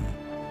preservation.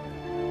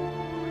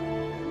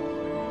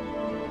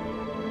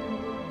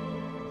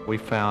 We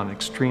found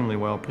extremely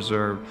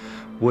well-preserved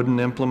wooden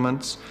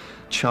implements,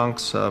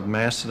 chunks of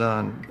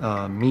mastodon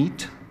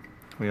meat.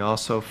 We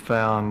also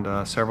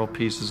found several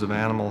pieces of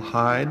animal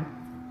hide,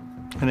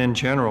 and in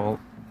general,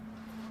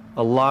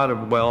 a lot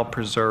of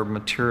well-preserved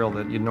material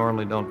that you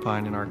normally don't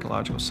find in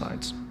archaeological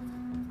sites.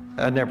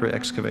 I'd never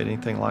excavated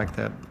anything like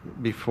that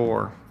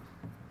before,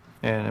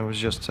 and it was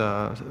just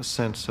a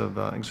sense of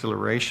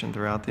exhilaration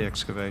throughout the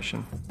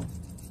excavation.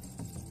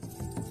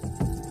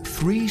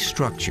 3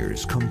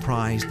 structures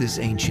comprised this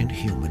ancient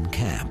human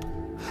camp.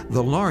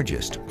 The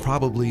largest,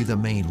 probably the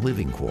main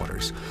living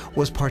quarters,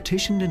 was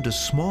partitioned into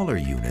smaller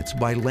units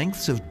by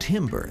lengths of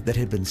timber that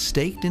had been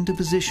staked into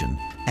position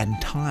and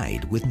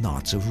tied with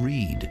knots of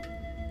reed.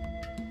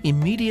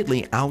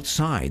 Immediately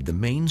outside the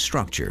main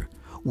structure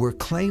were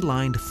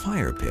clay-lined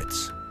fire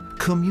pits,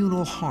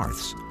 communal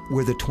hearths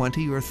where the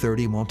 20 or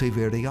 30 Monte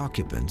Verde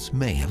occupants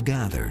may have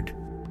gathered.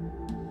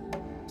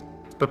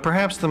 But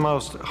perhaps the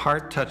most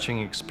heart-touching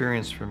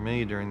experience for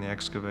me during the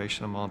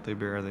excavation of Monte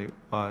Verde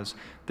was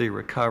the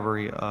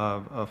recovery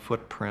of a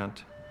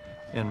footprint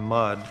in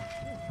mud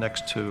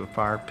next to a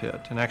fire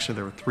pit. And actually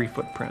there were 3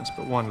 footprints,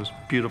 but one was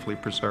beautifully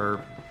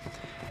preserved.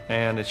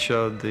 And it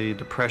showed the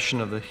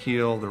depression of the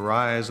heel, the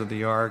rise of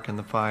the arc, and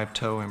the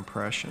 5-toe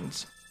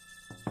impressions.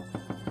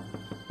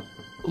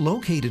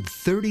 Located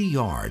 30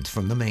 yards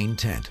from the main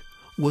tent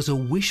was a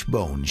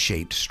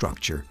wishbone-shaped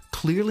structure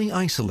clearly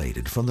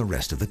isolated from the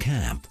rest of the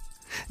camp.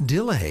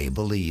 Dillahay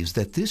believes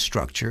that this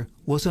structure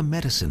was a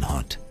medicine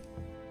hut.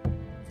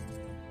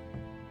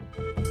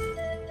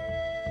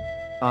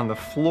 On the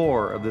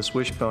floor of this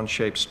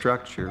wishbone-shaped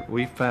structure,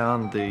 we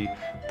found the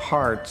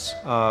parts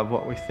of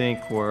what we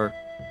think were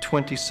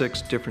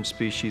 26 different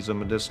species of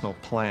medicinal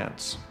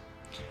plants.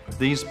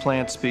 These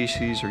plant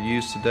species are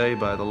used today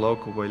by the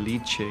local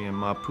Huiliche and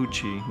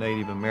Mapuche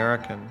Native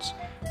Americans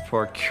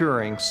for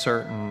curing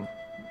certain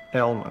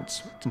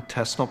ailments,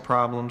 intestinal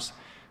problems,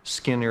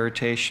 skin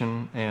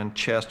irritation, and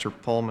chest or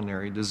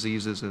pulmonary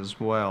diseases as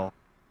well.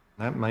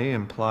 That may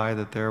imply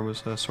that there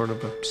was a sort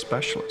of a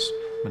specialist,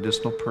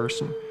 medicinal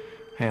person,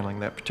 handling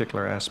that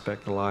particular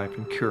aspect of life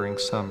and curing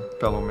some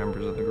fellow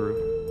members of the group.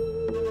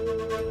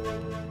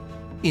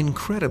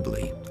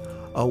 Incredibly,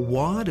 a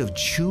wad of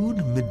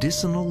chewed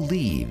medicinal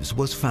leaves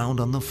was found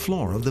on the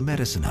floor of the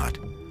medicine hut,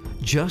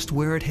 just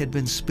where it had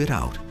been spit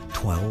out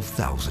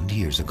 12,000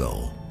 years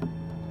ago.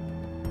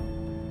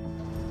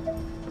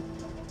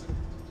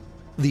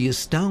 The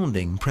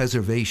astounding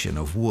preservation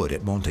of wood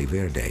at Monte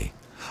Verde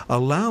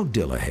allowed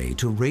Dillahay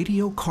to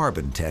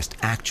radiocarbon test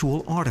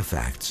actual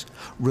artifacts,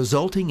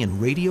 resulting in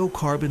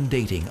radiocarbon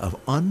dating of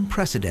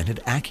unprecedented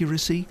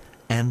accuracy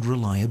and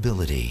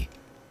reliability.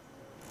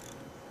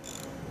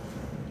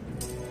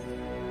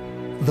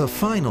 The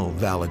final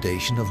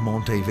validation of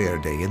Monte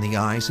Verde in the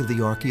eyes of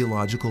the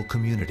archaeological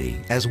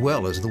community, as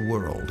well as the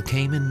world,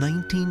 came in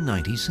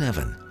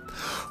 1997.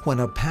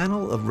 when a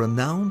panel of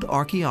renowned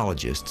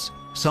archaeologists,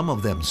 some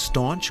of them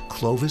staunch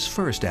Clovis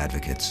First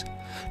advocates,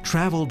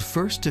 traveled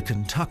first to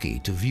Kentucky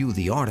to view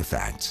the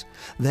artifacts,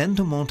 then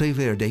to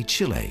Monteverde,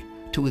 Chile,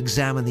 to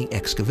examine the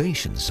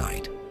excavation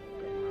site.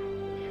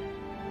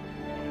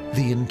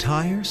 The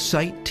entire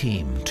site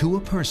team, to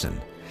a person,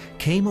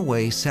 came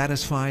away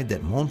satisfied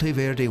that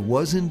Monteverde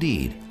was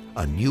indeed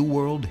a New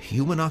World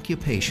human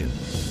occupation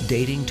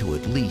dating to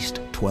at least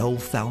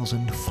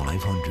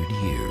 12,500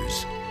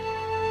 years.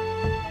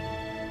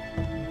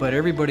 But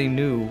everybody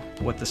knew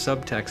what the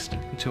subtext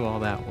to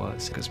all that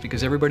was,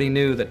 because everybody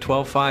knew that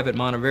 12.5 at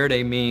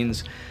Monteverde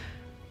means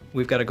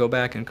we've got to go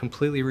back and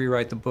completely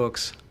rewrite the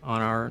books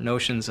on our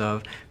notions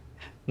of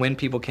when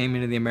people came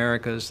into the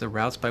Americas, the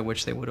routes by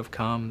which they would have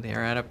come,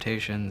 their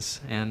adaptations,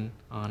 and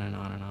on and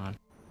on and on.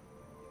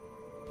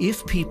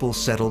 If people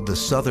settled the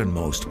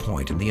southernmost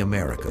point in the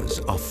Americas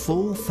a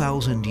full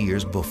 1,000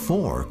 years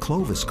before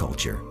Clovis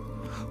culture,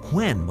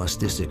 when must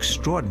this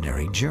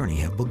extraordinary journey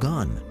have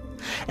begun?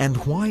 And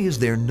why is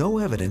there no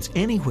evidence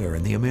anywhere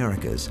in the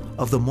Americas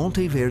of the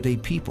Monteverde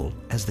people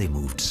as they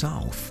moved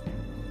south?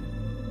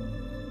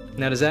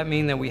 Now, does that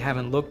mean that we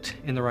haven't looked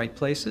in the right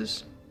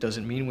places? Does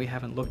it mean we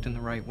haven't looked in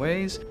the right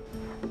ways?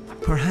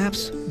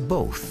 Perhaps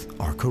both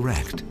are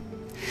correct.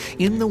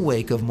 In the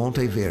wake of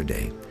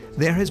Monteverde,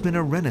 there has been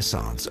a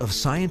renaissance of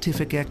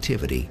scientific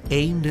activity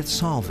aimed at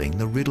solving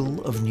the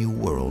riddle of New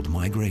World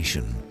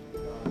migration.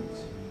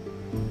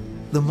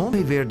 The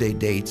Monteverde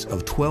dates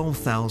of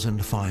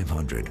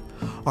 12,500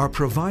 are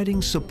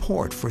providing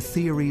support for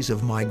theories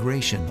of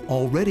migration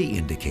already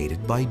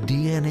indicated by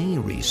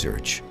DNA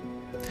research.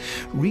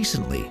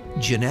 Recently,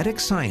 genetic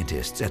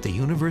scientists at the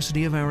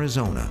University of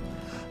Arizona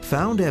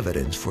found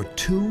evidence for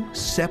two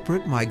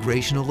separate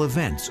migrational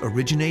events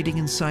originating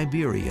in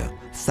Siberia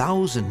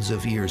thousands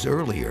of years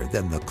earlier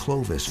than the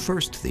Clovis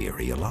First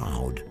theory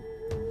allowed.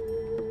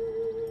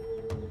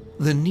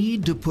 The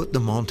need to put the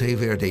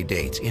Monteverde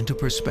dates into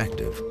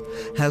perspective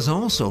has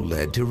also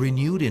led to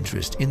renewed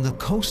interest in the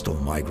coastal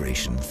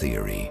migration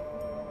theory.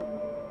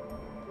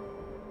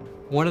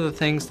 One of the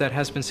things that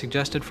has been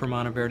suggested for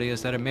Monteverde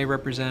is that it may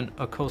represent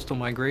a coastal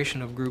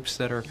migration of groups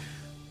that are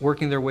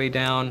working their way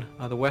down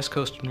the west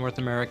coast of North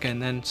America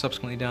and then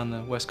subsequently down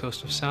the west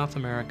coast of South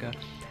America.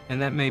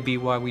 And that may be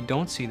why we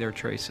don't see their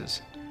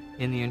traces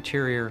in the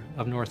interior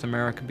of North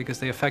America, because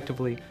they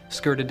effectively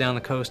skirted down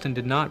the coast and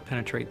did not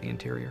penetrate the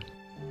interior.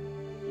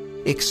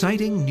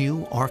 Exciting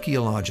new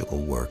archaeological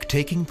work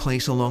taking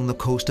place along the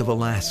coast of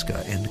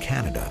Alaska and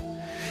Canada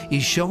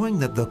is showing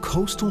that the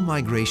coastal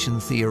migration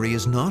theory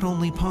is not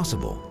only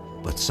possible,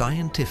 but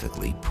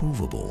scientifically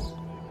provable.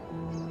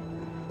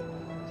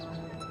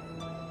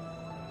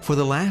 For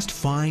the last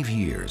 5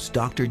 years,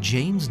 Dr.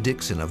 James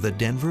Dixon of the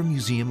Denver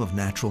Museum of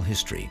Natural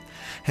History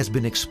has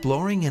been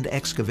exploring and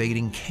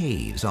excavating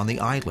caves on the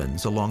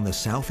islands along the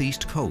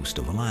southeast coast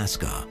of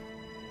Alaska.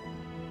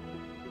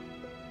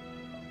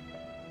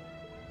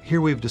 Here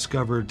we've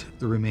discovered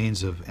the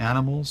remains of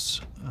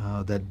animals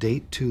that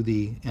date to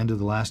the end of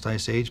the last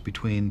ice age,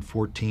 between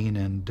 14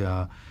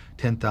 and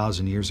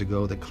 10,000 years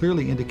ago, that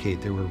clearly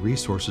indicate there were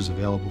resources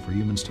available for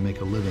humans to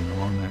make a living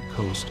along that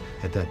coast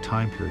at that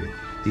time period.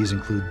 These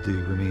include the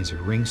remains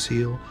of ring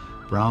seal,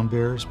 brown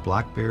bears,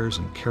 black bears,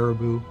 and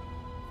caribou.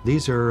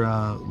 These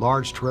are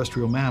large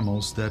terrestrial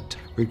mammals that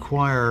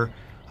require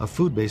a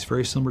food base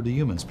very similar to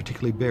humans,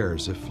 particularly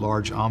bears. If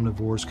large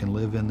omnivores can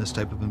live in this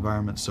type of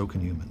environment, so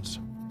can humans.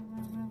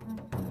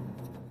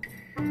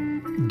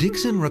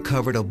 Dixon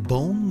recovered a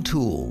bone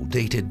tool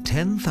dated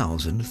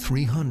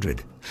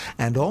 10,300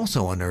 and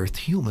also unearthed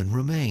human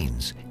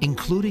remains,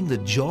 including the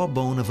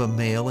jawbone of a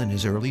male in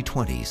his early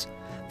 20s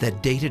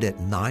that dated at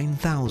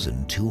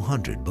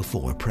 9,200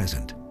 before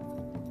present.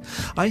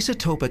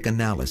 Isotopic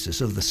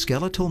analysis of the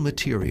skeletal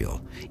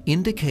material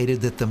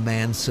indicated that the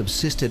man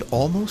subsisted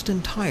almost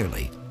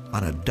entirely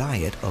on a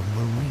diet of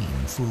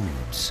marine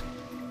foods.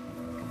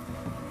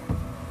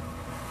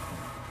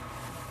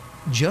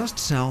 Just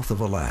south of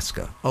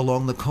Alaska,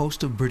 along the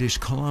coast of British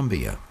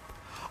Columbia,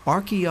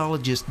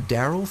 archaeologist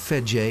Darrell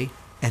Fedje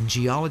and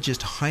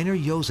geologist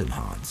Heiner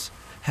Josenhans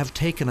have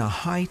taken a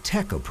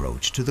high-tech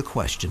approach to the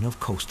question of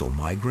coastal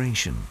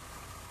migration.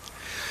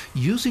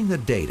 Using the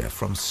data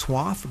from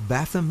swath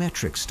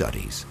bathymetric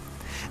studies,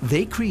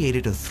 they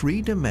created a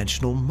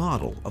three-dimensional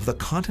model of the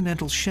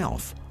continental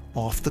shelf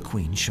off the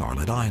Queen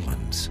Charlotte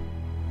Islands.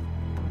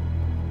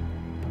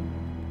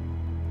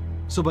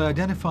 So by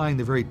identifying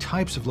the very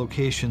types of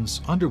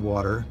locations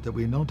underwater that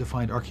we know to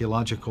find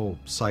archaeological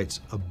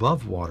sites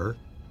above water,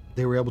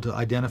 they were able to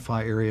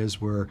identify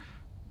areas where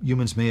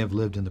humans may have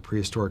lived in the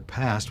prehistoric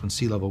past when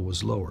sea level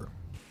was lower.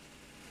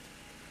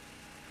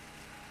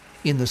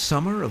 In the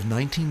summer of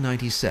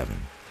 1997,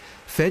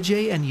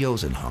 Fedje and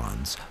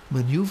Josenhans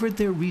maneuvered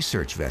their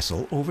research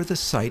vessel over the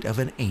site of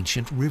an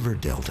ancient river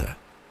delta.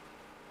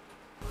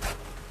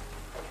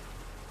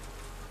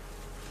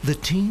 The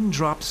team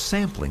dropped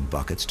sampling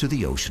buckets to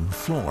the ocean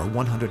floor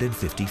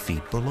 150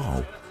 feet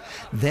below,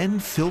 then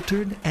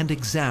filtered and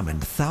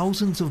examined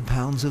thousands of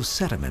pounds of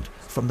sediment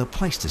from the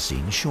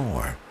Pleistocene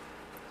shore.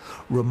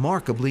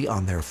 Remarkably,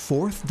 on their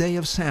 4th day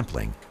of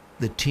sampling,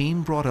 the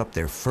team brought up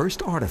their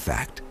first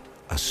artifact,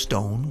 a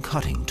stone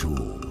cutting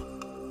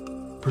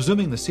tool.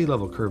 Presuming the sea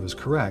level curve is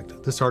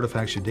correct, this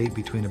artifact should date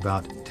between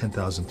about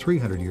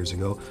 10,300 years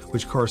ago,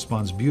 which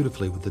corresponds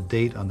beautifully with the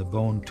date on the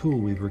bone tool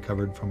we've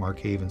recovered from our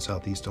cave in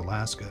southeast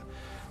Alaska.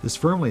 This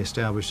firmly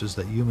establishes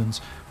that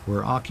humans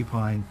were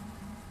occupying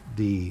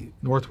the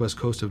northwest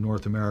coast of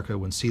North America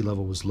when sea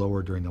level was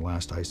lower during the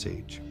last ice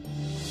age.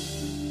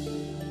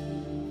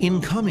 In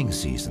coming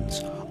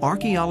seasons,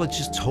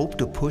 archaeologists hope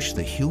to push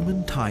the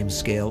human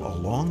timescale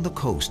along the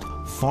coast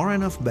far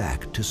enough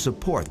back to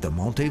support the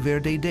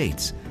Monteverde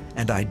dates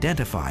and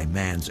identify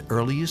man's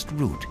earliest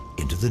route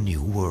into the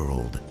New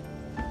World.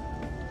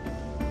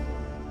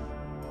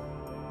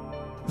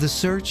 The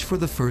search for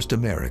the first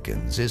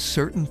Americans is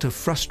certain to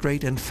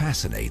frustrate and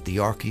fascinate the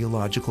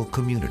archaeological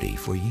community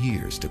for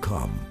years to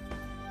come.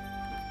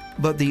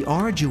 But the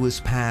arduous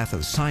path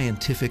of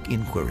scientific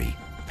inquiry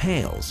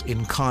pales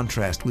in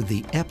contrast with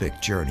the epic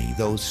journey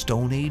those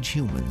Stone Age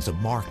humans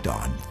embarked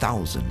on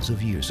thousands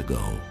of years ago.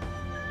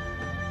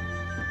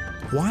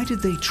 Why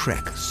did they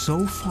trek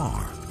so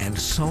far and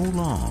so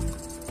long?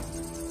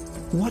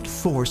 What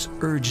force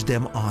urged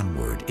them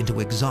onward into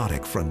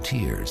exotic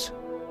frontiers?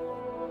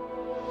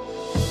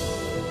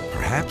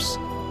 Perhaps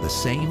the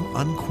same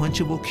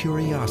unquenchable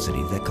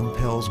curiosity that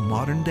compels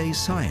modern-day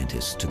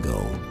scientists to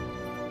go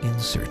in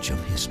search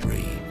of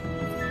history.